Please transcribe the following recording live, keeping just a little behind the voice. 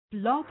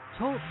Blog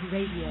Talk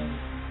Radio.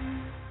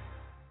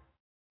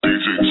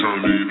 DJ,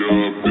 turn it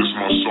up, this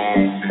my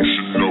song, you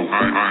should know.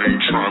 I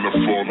ain't trying to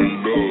fall in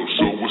love,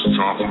 so it's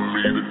time for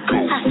me to go.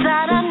 I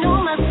thought I knew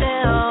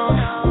myself,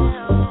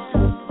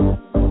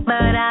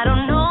 but I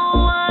don't know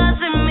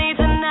what's in me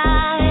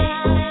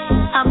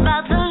tonight. I'm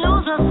about to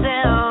lose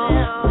myself,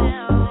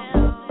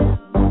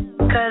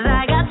 'cause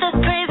I got this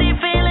crazy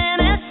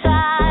feeling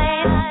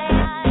inside.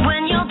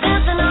 When you're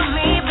dancing on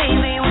me,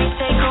 baby, we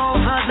take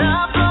over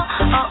the floor,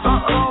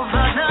 over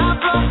the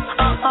floor,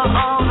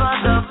 over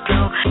the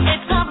floor.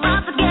 It's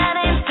about to get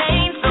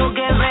insane, so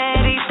get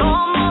ready for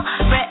more,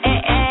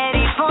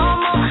 ready for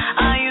more.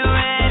 Are you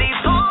ready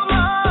for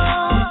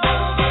more?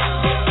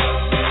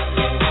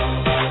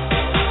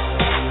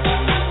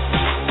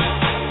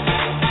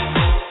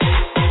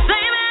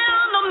 Blame it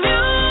on the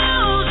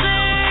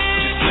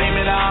music. Blame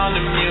it on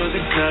the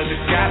music, 'cause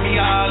it got me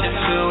all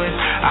into it.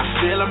 I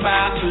feel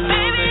about to lose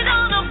Blame it. it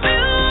on the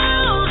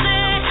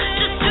music.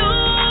 Just do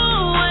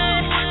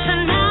it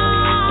tonight.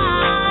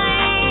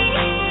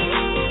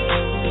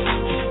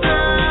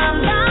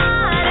 Somebody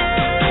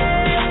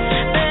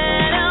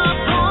better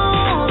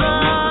pull the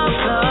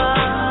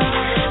plug.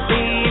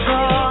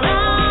 People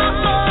are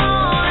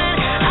falling,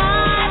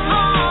 I'm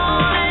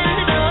falling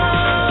in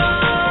love.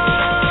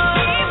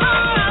 People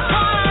are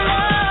falling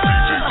in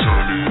DJ,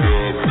 turn it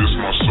up, this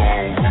my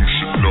song, you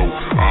should know.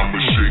 I'ma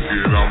shake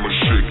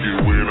it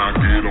when I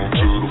get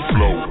onto the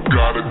floor.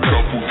 Got a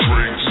couple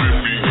drinks in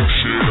me, you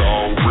should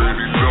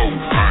already know.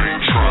 I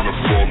ain't trying to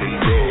fall in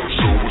love,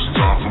 so it's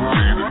time for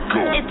me to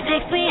go. It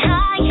takes me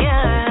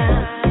higher.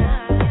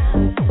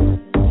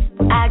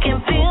 I can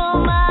feel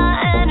my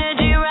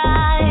energy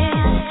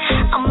rise.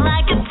 I'm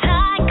like a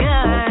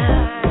tiger,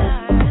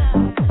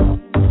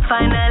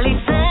 finally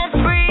set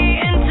free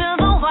into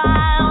the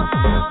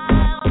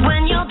wild.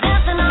 When you're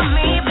dancing on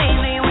me,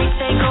 baby, we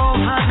take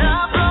over the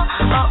floor,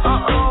 over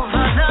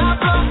the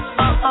floor,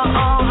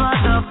 over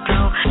the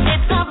floor.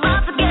 It's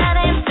about to get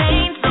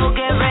insane, so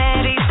get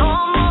ready for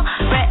more,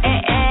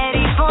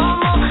 ready for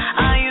more.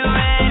 Are you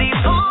ready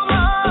for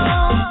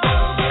more?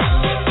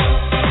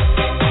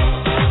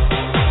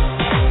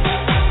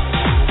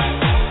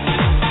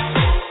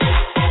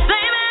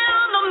 Blame it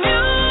on the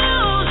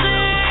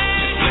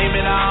music. Blame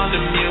it on the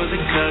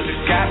music, 'cause it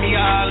got me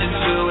all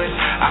into it.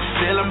 I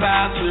feel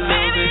about to lose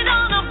Blame it. it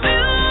on the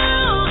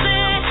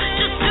music.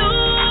 Just do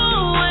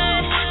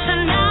it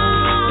tonight.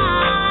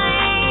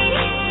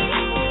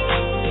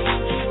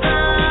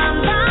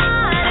 Somebody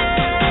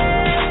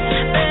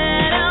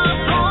better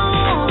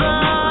pull the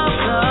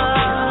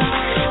plug.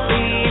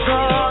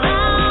 People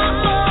are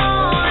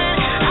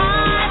falling,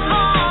 I'm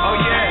Oh,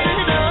 yeah.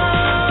 falling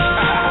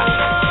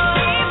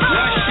in love.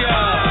 Russia.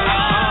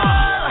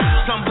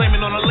 Some blame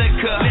it on the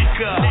liquor,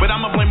 but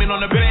I'ma blame it on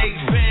the bass.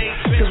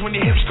 'Cause when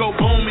your hips go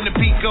boom and the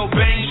beat go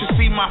bang, you should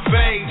see my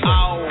face.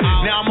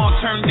 Now I'm all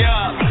turned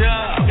up,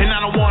 and I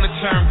don't wanna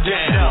turn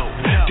down.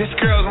 This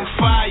girl's on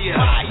fire,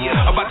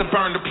 about to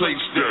burn the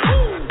place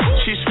down.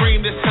 She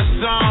screamed, it's her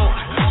song,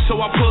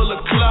 so I pull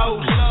her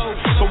close.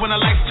 But when the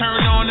lights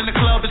turn on and the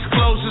club is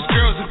closed, this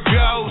girl's a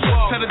ghost.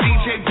 Tell the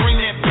DJ bring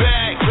that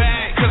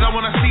back, 'cause I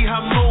wanna see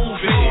her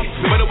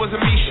moving. But it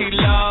wasn't me she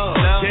loved.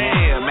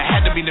 Damn, it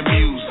had to be the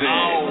music.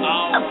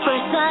 At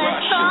first I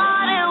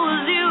thought it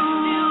was you,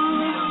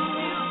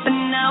 but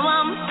now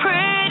I'm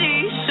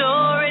pretty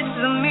sure it's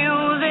the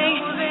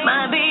music.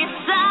 Might be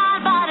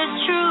sad, but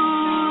it's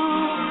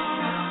true.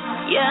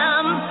 Yeah,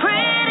 I'm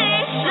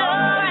pretty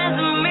sure it's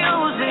the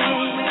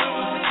music.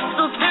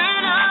 So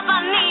turn up,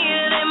 I need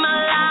it in my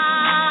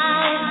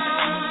life.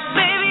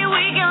 Baby,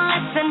 we can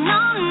listen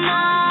all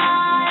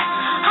night,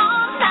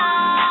 all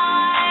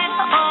night,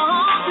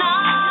 all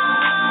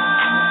night.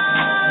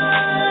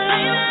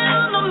 Blame it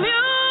on the music.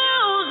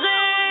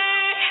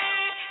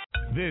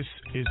 This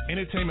is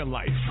Entertainment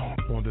Life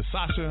on the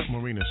Sasha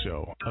Marina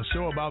Show, a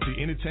show about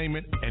the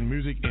entertainment and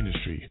music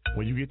industry,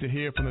 where you get to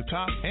hear from the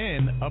top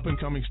and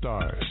up-and-coming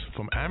stars,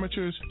 from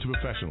amateurs to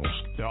professionals.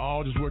 They're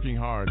all just working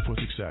hard for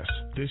success.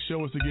 This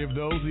show is to give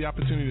those the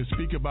opportunity to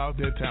speak about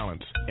their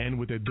talents and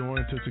what they're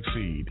doing to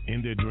succeed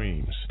in their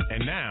dreams.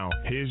 And now,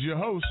 here's your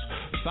host,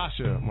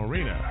 Sasha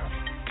Marina.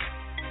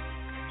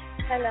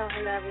 Hello,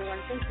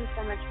 everyone. Thank you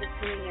so much for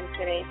tuning in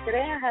today.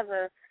 Today I have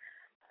a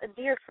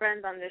dear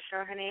friend on the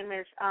show. Her name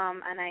is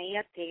Anahi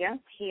Artiga,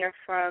 here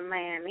from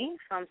Miami,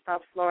 from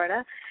South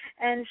Florida.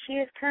 And she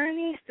is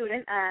currently a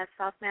student at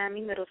South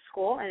Miami Middle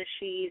School, and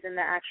she's in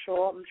the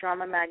actual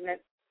drama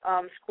magnet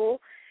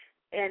school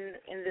in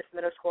this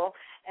middle school.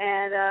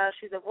 And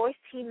she's a voice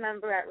team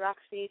member at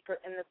Roxy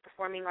in the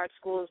performing arts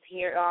schools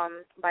here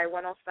by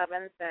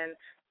 107th and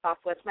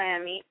Southwest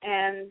Miami.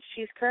 And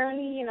she's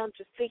currently,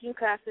 just taking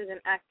classes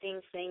in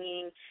acting,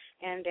 singing,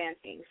 and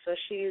dancing. So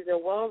she's a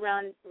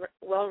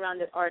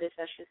well-rounded artist,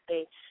 I should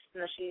say.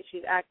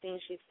 She's acting,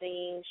 she's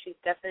singing, she's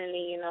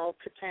definitely,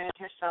 preparing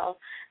herself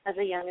as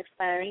a young,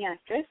 aspiring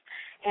actress.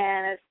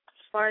 And as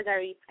far as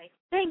I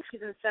think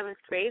she's in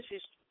 7th grade.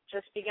 She's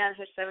just began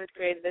her 7th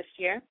grade this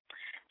year.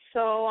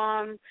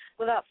 So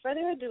without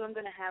further ado, I'm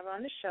going to have her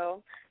on the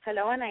show.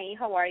 Hello, Anahi.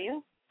 How are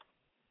you?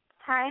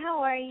 Hi,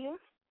 how are you?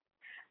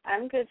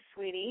 I'm good,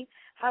 sweetie.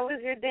 How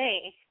was your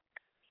day?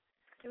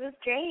 It was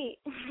great.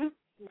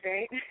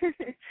 Great.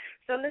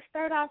 So let's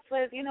start off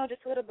with,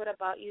 just a little bit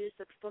about you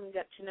so people can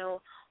get to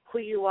know who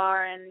you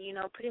are and,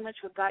 pretty much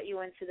what got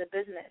you into the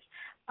business.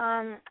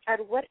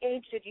 At what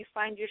age did you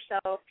find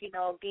yourself,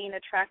 being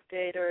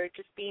attracted or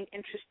just being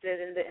interested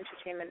in the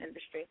entertainment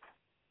industry?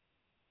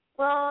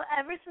 Well,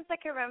 ever since I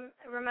can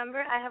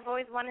remember, I have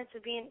always wanted to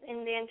be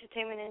in the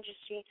entertainment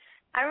industry.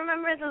 I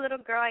remember as a little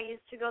girl, I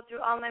used to go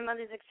through all my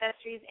mother's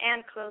accessories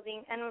and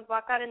clothing and would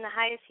walk out in the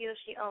highest heels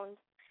she owned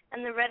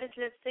and the reddest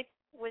lipstick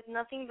with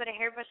nothing but a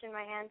hairbrush in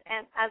my hand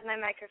and as my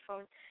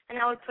microphone, and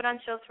I would put on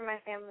shows for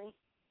my family.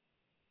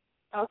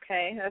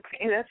 Okay,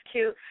 that's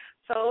cute.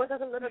 So as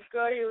a little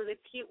girl, you were the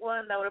cute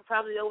one that would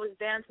probably always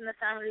dance in the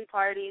family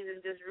parties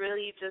and just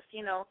really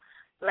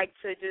like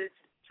to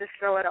just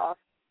throw it off.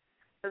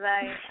 Because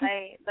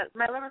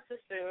my little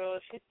sister,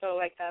 she's so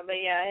like that. But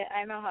yeah,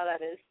 I know how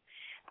that is.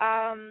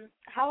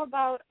 How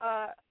about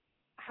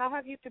how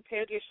have you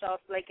prepared yourself,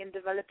 like in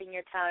developing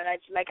your talent?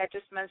 Like I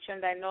just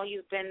mentioned, I know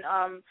you've been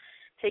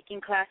taking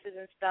classes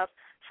and stuff.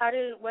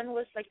 When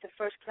was like the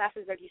first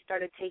classes that you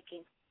started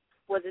taking?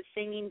 Was it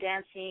singing,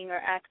 dancing, or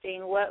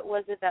acting? What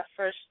was it that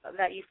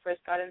you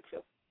first got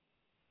into?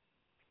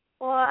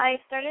 Well,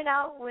 I started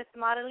out with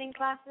modeling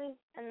classes,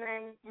 and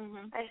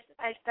then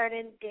I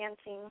started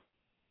dancing,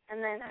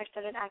 and then I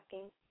started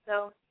acting.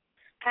 So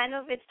kind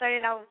of it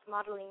started out with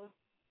modeling.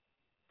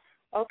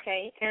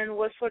 Okay, and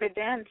what sort of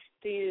dance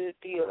do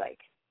you like?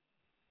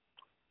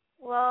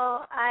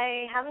 Well,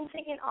 I haven't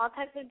taken all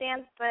types of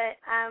dance, but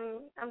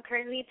I'm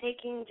currently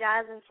taking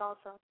jazz and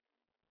salsa.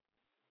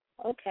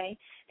 Okay,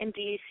 and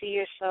do you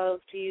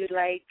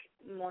like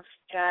most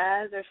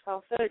jazz or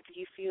salsa, or do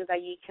you feel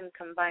that you can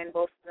combine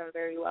both of them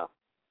very well?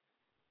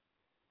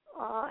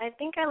 I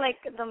think I like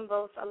them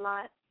both a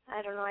lot.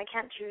 I don't know, I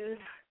can't choose.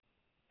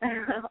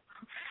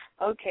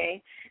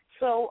 Okay,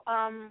 so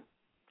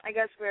I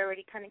guess we're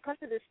already kind of close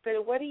to this,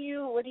 but what do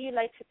you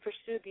like to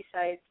pursue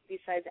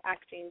besides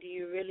acting? Do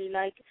you really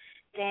like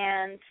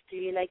dance? Do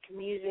you like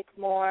music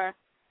more?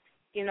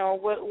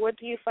 What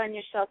do you find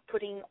yourself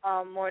putting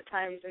more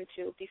times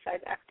into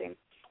besides acting?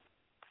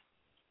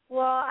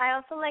 Well, I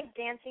also like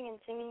dancing and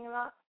singing a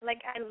lot.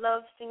 Like, I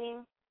love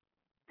singing.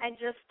 I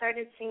just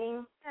started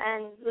singing,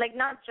 and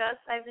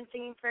I've been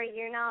singing for a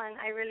year now, and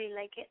I really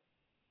like it.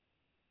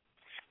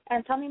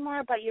 And tell me more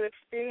about your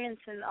experience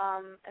in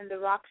the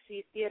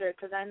Roxy Theater,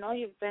 because I know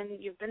you've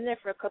been there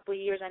for a couple of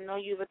years. I know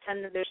you've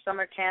attended their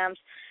summer camps,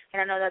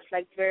 and I know that's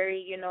like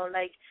very,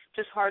 like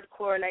just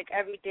hardcore, like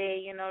every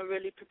day,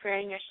 really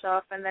preparing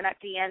yourself, and then at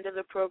the end of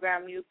the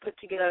program you put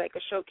together like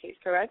a showcase,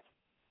 correct?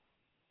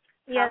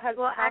 Yes.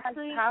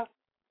 Actually,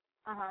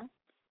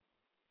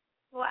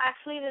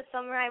 this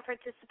summer I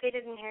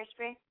participated in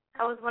Hairspray.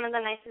 I was one of the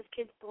nicest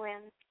kids to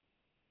win.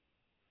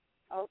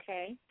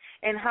 Okay.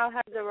 And how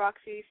has the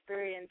Roxy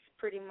experience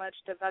pretty much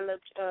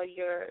developed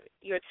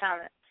your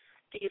talent?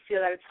 Do you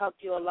feel that it's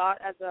helped you a lot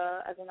as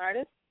an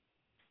artist?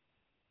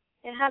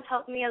 It has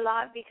helped me a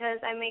lot because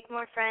I make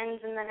more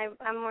friends, and then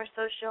I'm more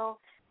social,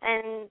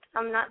 and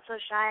I'm not so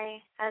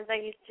shy as I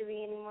used to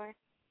be anymore.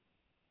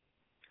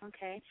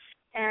 Okay.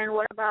 And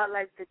what about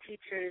like the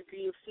teachers? Do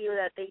you feel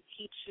that they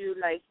teach you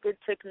like good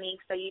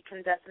techniques that you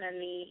can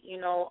definitely,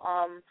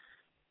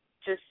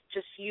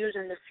 just use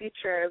in the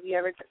future if you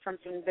ever get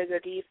something bigger?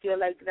 Do you feel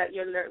like that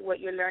what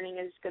you're learning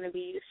is going to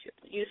be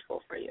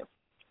useful for you?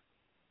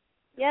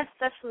 Yes,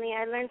 definitely.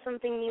 I learn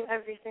something new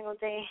every single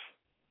day.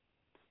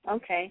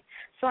 Okay.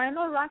 So I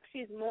know Roxy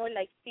is more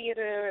like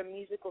theater and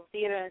musical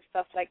theater and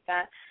stuff like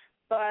that,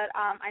 but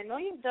I know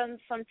you've done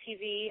some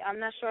TV. I'm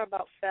not sure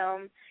about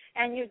film,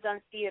 and you've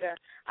done theater.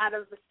 Out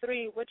of the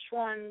three, which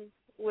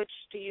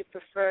do you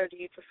prefer? Do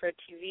you prefer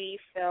TV,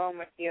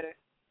 film, or theater?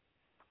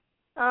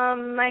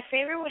 My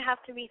favorite would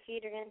have to be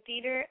theater. In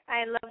theater,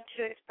 I love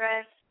to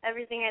express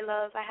everything I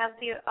love. I have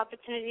the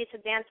opportunity to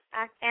dance,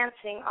 act, and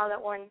sing all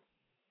at once.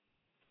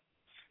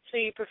 So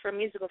you prefer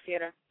musical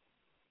theater?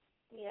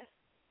 Yes.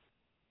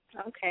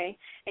 Okay.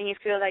 And you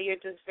feel that you're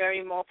just very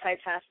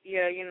multitask.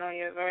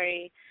 You're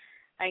very,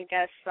 I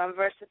guess,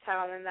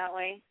 versatile in that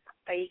way,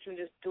 that you can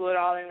just do it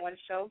all in one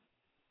show?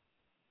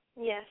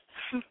 Yes.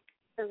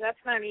 Because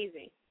that's not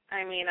easy.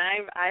 I mean,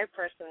 I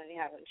personally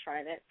haven't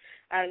tried it.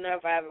 I don't know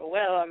if I ever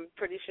will. I'm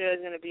pretty sure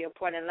there's going to be a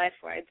point in life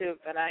where I do,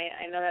 but I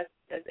know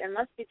that it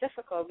must be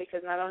difficult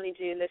because not only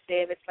do you, let's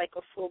say if it's like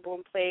a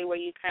full-blown play where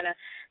you kind of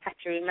have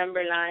to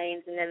remember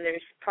lines, and then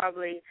there's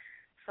probably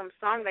some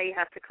song that you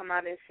have to come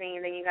out and sing,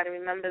 and then you got to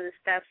remember the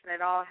steps, and it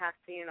all has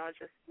to,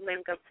 just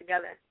link up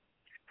together.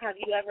 Have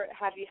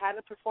you had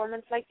a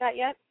performance like that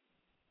yet?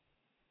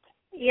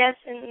 Yes,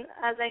 and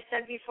as I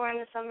said before, in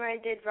the summer I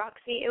did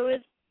Roxy.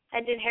 I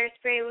did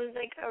Hairspray. It was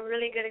like a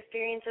really good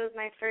experience. It was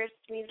my first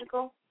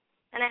musical,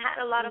 and I had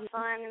a lot of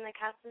fun, and the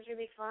cast was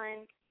really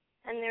fun,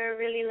 and they were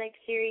really like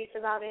serious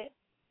about it.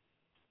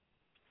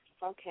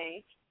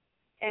 Okay.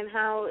 And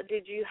how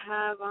did you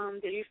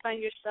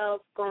find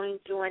yourself going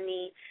through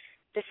any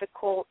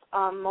difficult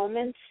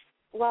moments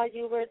while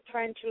you were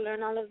trying to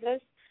learn all of this?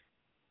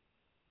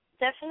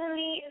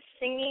 Definitely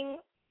singing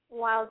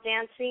while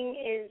dancing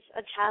is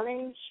a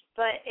challenge,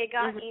 but it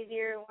got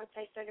easier once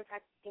I started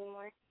practicing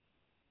more.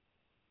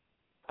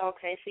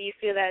 Okay, so you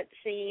feel that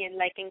singing and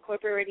like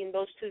incorporating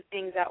those two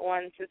things at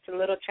once, it's a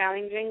little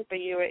challenging, but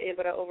you were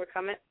able to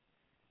overcome it?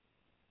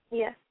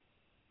 Yeah.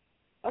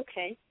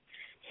 Okay.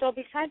 So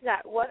besides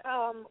that, what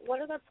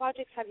other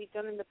projects have you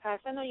done in the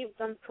past? I know you've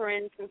done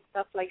prints and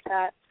stuff like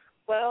that.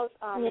 What else?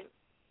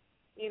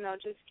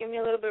 Just give me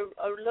a little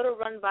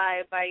run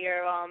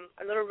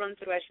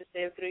through, I should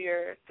say, through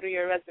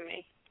your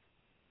resume.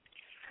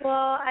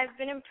 Well, I've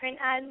been in print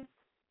ads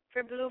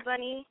for Blue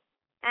Bunny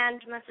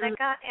and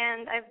Maseca,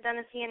 and I've done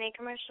a CNA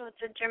commercial.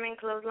 It's a German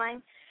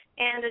clothesline,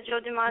 and a Joe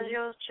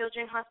DiMaggio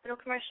Children's Hospital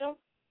commercial.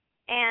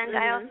 And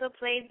I also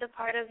played the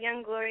part of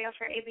young Gloria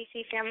for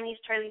ABC Family's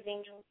Charlie's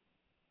Angels.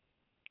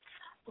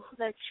 Oh,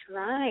 that's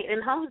right.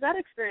 And how was that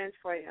experience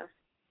for you?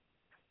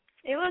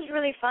 It was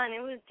really fun.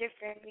 It was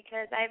different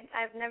because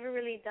I've never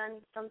really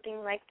done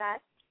something like that,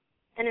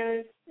 and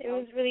it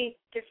was really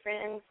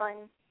different and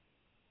fun.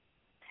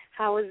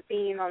 How was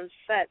being on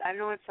set? I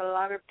know it's a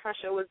lot of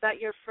pressure. Was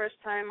that your first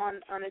time on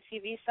a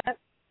TV set?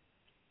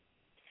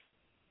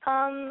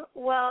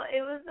 Well,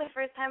 it was the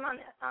first time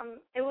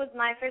it was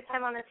my first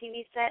time on a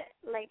TV set,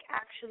 like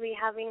actually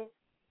having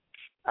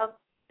a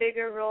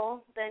bigger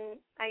role than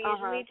I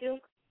usually do.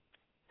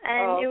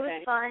 And it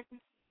was fun.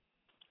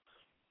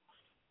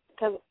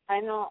 Because I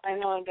know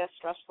it gets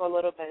stressful a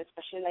little bit,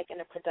 especially like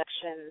in a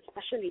production,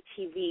 especially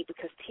TV,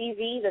 because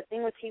TV, the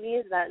thing with TV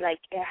is that like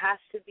it has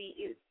to be,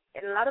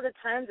 and a lot of the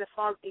times it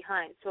falls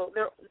behind. So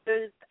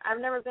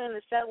I've never been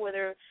in a set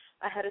where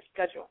I had a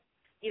schedule.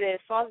 Either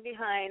it falls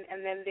behind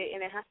and then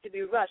and it has to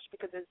be rushed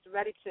because it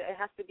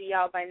has to be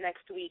out by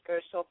next week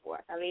or so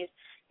forth. At least,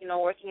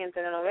 working in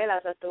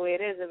telenovelas, that's the way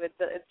it is. If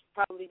it's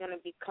probably going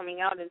to be coming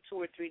out in 2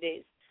 or 3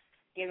 days.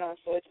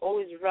 So it's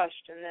always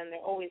rushed, and then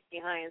they're always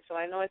behind. So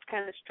I know it's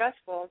kind of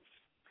stressful,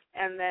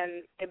 and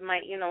then it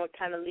might, it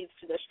kind of leads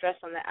to the stress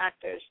on the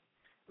actors.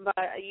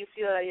 But you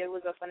feel that it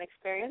was a fun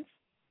experience?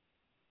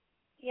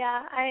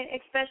 Yeah,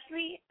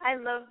 I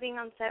love being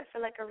on set for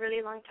like a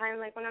really long time.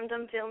 Like when I'm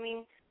done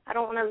filming, I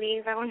don't want to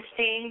leave. I want to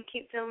stay and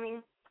keep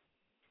filming.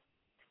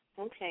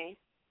 Okay.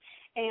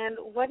 And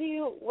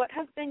what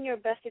has been your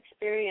best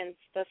experience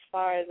thus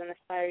far as an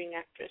aspiring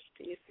actress,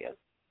 do you feel?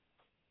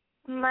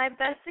 My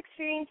best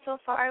experience so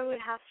far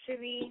would have to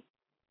be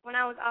when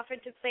I was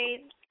offered to play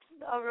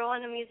a role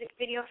in a music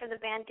video for the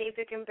band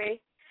David and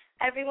Bray.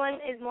 Everyone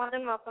is more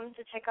than welcome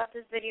to check out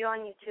this video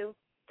on YouTube.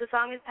 The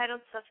song is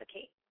titled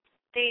Suffocate.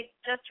 They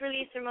just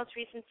released their most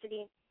recent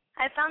CD.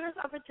 I found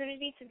this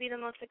opportunity to be the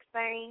most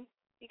inspiring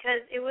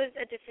because it was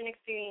a different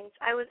experience.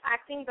 I was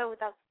acting but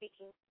without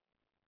speaking.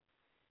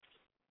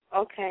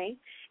 Okay.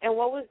 And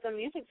what was the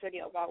music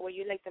video about? Were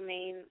you like the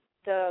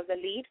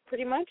lead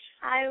pretty much?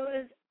 I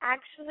was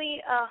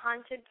actually a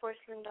haunted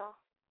porcelain doll.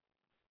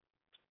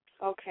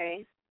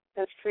 Okay.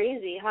 That's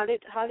crazy. How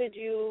did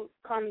you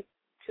come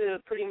to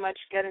pretty much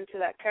get into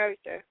that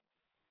character?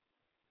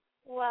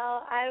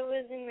 Well, I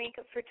was in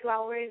makeup for 2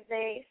 hours.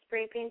 They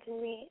spray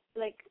painted me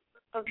like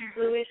a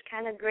bluish,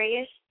 kind of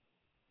grayish.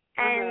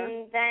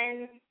 And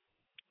then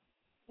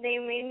they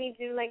made me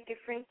do like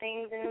different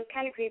things, and it was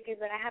kind of creepy,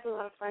 but I had a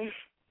lot of fun.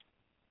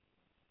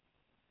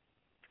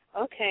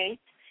 Okay.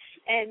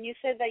 And you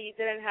said that you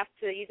didn't have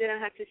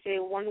to say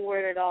one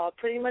word at all.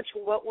 Pretty much,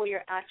 what were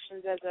your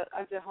actions as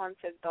a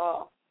haunted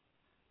doll?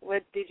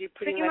 What did you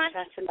pretty much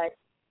have to like?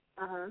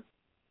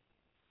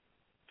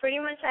 Pretty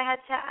much, I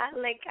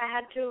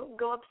had to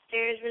go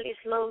upstairs really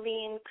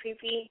slowly and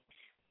creepy,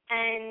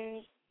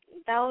 and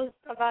that was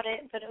about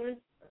it. But it was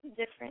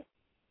different.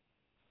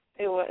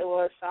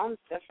 It sounds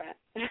different.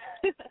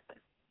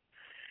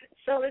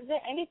 So, is there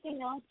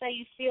anything else that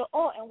you feel?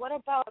 Oh, and what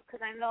about?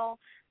 Because I know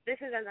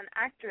this is as an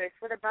actress.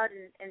 What about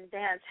in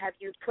dance? Have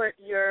you put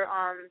your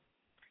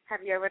Have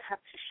you ever had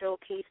to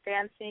showcase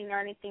dancing or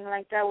anything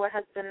like that? What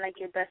has been like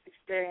your best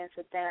experience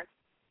with dance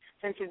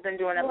since you've been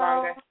doing it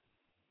longer?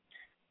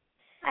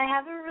 I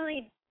haven't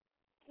really,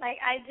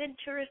 I did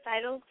 2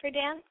 recitals for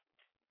dance,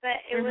 but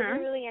it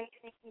wasn't really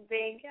anything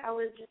big. I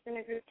was just in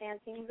a group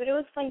dancing, but it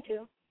was fun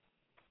too.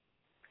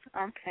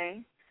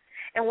 Okay.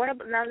 And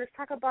now let's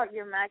talk about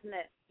your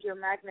magnet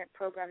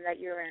program that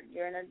you're in.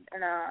 You're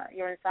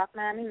in South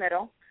Miami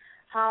Middle.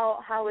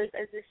 How is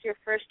this your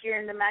first year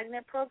in the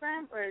magnet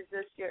program, or is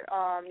this your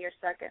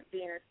second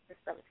being in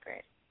 7th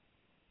grade?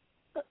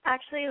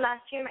 Actually,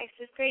 last year, my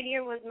 5th grade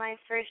year, was my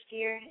first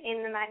year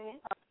in the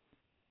magnet.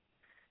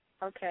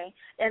 Okay.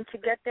 And to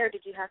get there,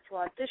 did you have to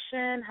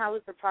audition? How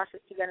was the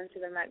process to get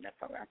into the magnet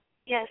program?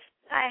 Yes,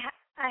 I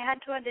had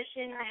to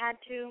audition. I had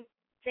to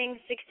sing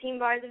 16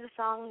 bars of a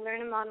song,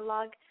 learn a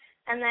monologue,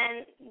 and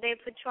then they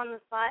put you on the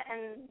spot,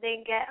 and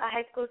they get a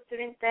high school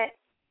student that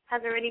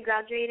has already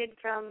graduated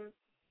from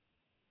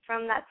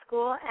that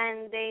school,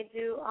 and they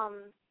do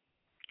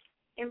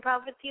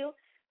improv with you,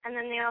 and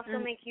then they also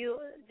make you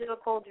do a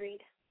cold read.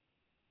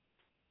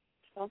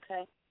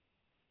 Okay.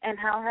 And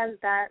how has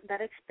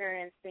that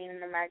experience being in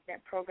the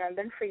magnet program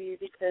been for you?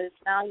 Because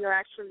now you're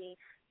actually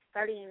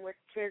studying with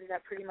kids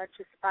that pretty much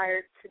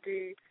aspire to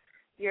do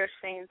your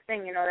same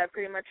thing, that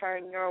pretty much are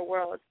in your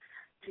world.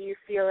 Do you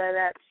feel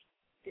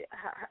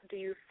do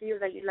you feel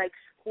that you like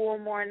school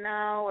more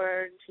now,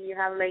 or do you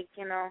have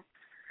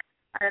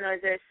I don't know,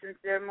 since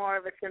there's more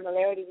of a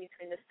similarity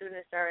between the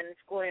students that are in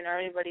school,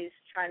 everybody's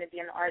trying to be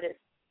an artist.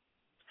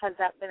 Has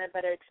that been a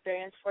better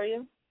experience for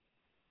you?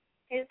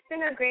 It's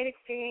been a great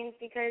experience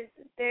because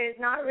there's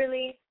not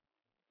really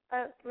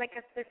a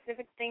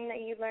specific thing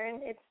that you learn.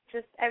 It's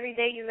just every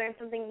day you learn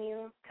something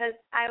new, because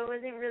I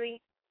wasn't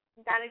really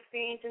that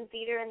experienced in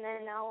theater, and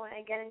then now when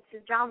I get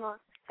into drama,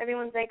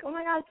 everyone's like, oh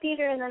my God,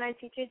 theater, and then our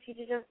teacher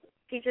teaches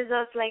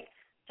us like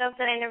stuff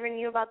that I never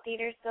knew about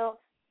theater, so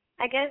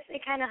I guess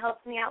it kind of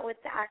helps me out with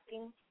the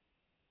acting.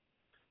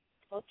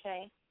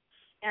 Okay.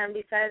 And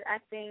besides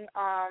acting,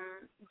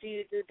 do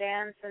you do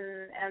dance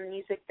and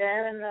music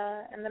there in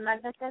the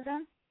magnet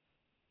program?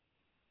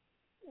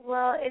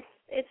 Well, it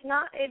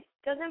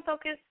doesn't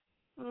focus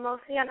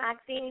mostly on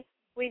acting.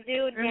 We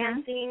do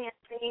dancing and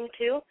singing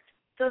too.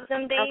 So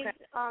some days,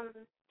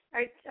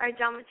 our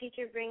drama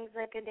teacher brings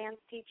like a dance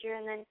teacher,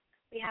 and then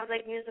we have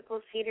like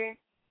musical theater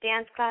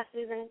dance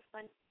classes, and it's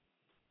fun.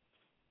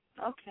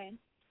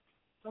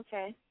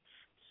 Okay.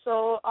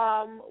 So,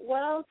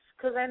 what else?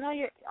 Because I know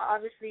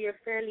you're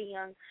fairly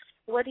young.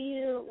 What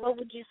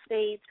would you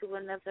say to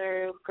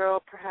another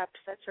girl, perhaps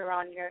that's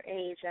around your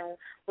age and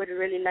would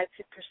really like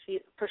to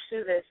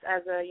pursue this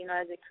as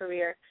a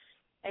career,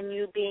 and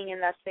you being in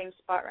that same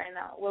spot right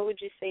now? What would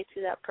you say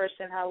to that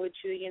person? How would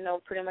you,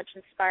 pretty much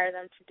inspire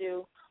them to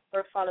do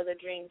or follow their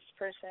dreams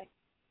per se?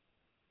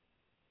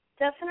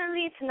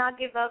 Definitely to not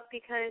give up,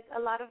 because a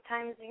lot of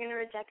times they're going to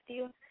reject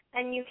you,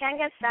 and you can't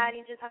get sad.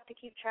 You just have to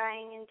keep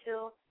trying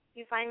until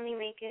you finally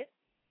make it.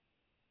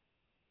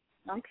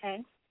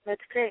 Okay,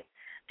 that's great.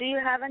 Do you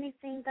have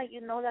anything that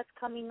that's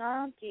coming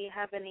up? Do you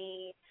have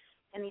any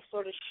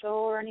sort of show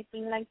or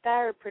anything like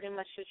that, or pretty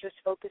much you're just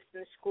focused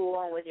in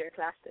school and with your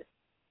classes?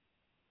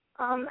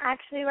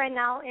 Actually, right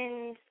now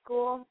in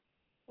school,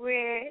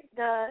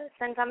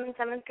 since I'm in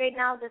 7th grade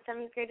now, the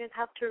 7th graders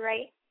have to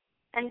write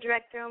and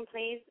direct their own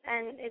plays,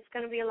 and it's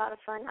going to be a lot of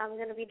fun. I'm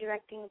going to be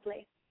directing a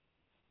play.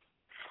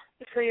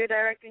 So you're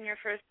directing your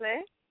first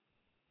play?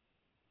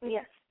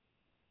 Yes.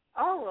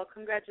 Oh, well,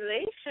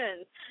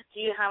 congratulations. Do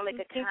you have a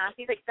cast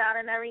picked out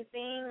and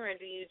everything, or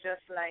do you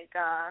just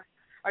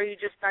are you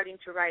just starting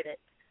to write it?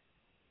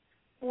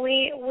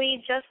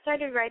 We just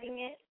started writing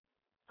it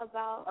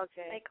about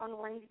on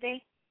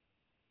Wednesday.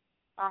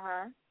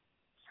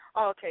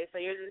 Oh, okay, so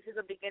this is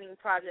a beginning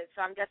project.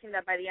 So I'm guessing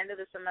that by the end of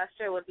the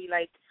semester it would be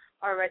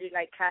already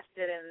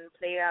casted and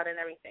played out and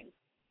everything.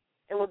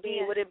 It would be.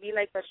 Yeah. Would it be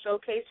like a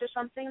showcase or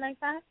something like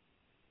that?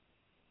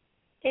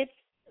 It's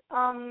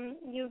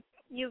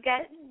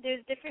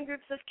there's different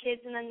groups of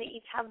kids, and then they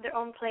each have their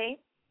own play,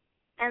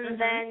 and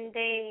then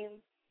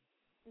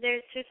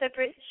there's 2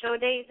 separate show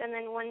days, and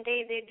then one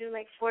day they do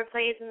 4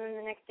 plays, and then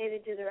the next day they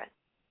do the rest.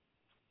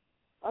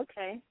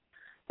 Okay,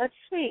 that's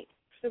sweet,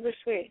 super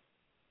sweet.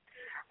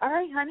 All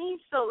right, honey.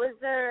 So, is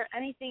there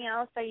anything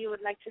else that you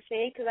would like to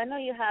say? Because I know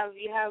you have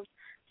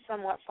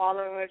somewhat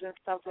followers and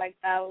stuff like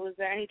that. Was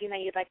there anything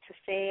that you'd like to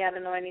say? I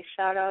don't know, any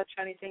shout outs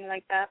or anything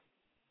like that?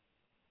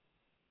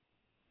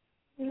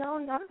 No,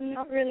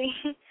 not really.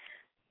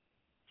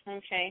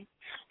 Okay.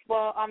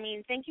 Well,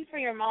 thank you for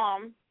your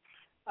mom,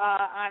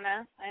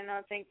 Anna. I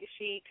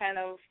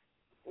know,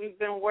 we've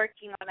been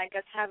working on,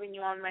 having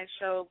you on my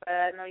show, but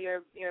I know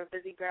you're a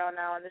busy girl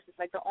now, and this is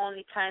the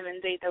only time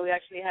and date that we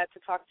actually had to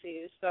talk to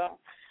you. So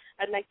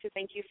I'd like to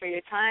thank you for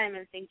your time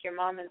and thank your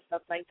mom and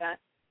stuff like that.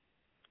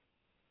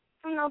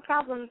 No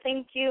problem.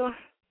 Thank you.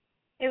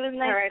 It was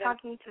nice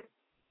talking to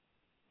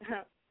you.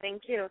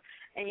 Thank you.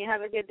 And you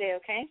have a good day,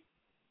 okay?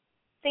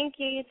 Thank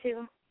you. You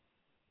too.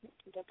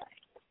 Bye-bye.